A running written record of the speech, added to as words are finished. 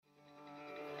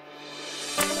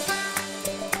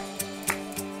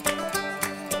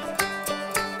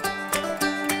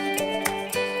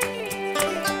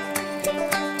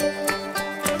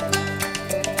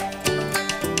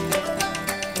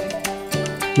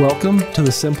Welcome to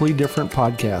the Simply Different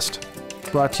podcast,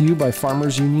 brought to you by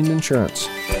Farmers Union Insurance.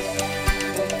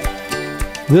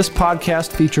 This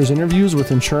podcast features interviews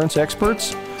with insurance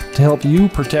experts to help you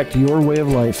protect your way of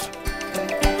life.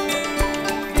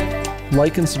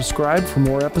 Like and subscribe for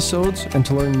more episodes and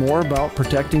to learn more about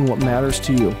protecting what matters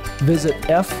to you. Visit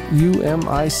FUMIC.com.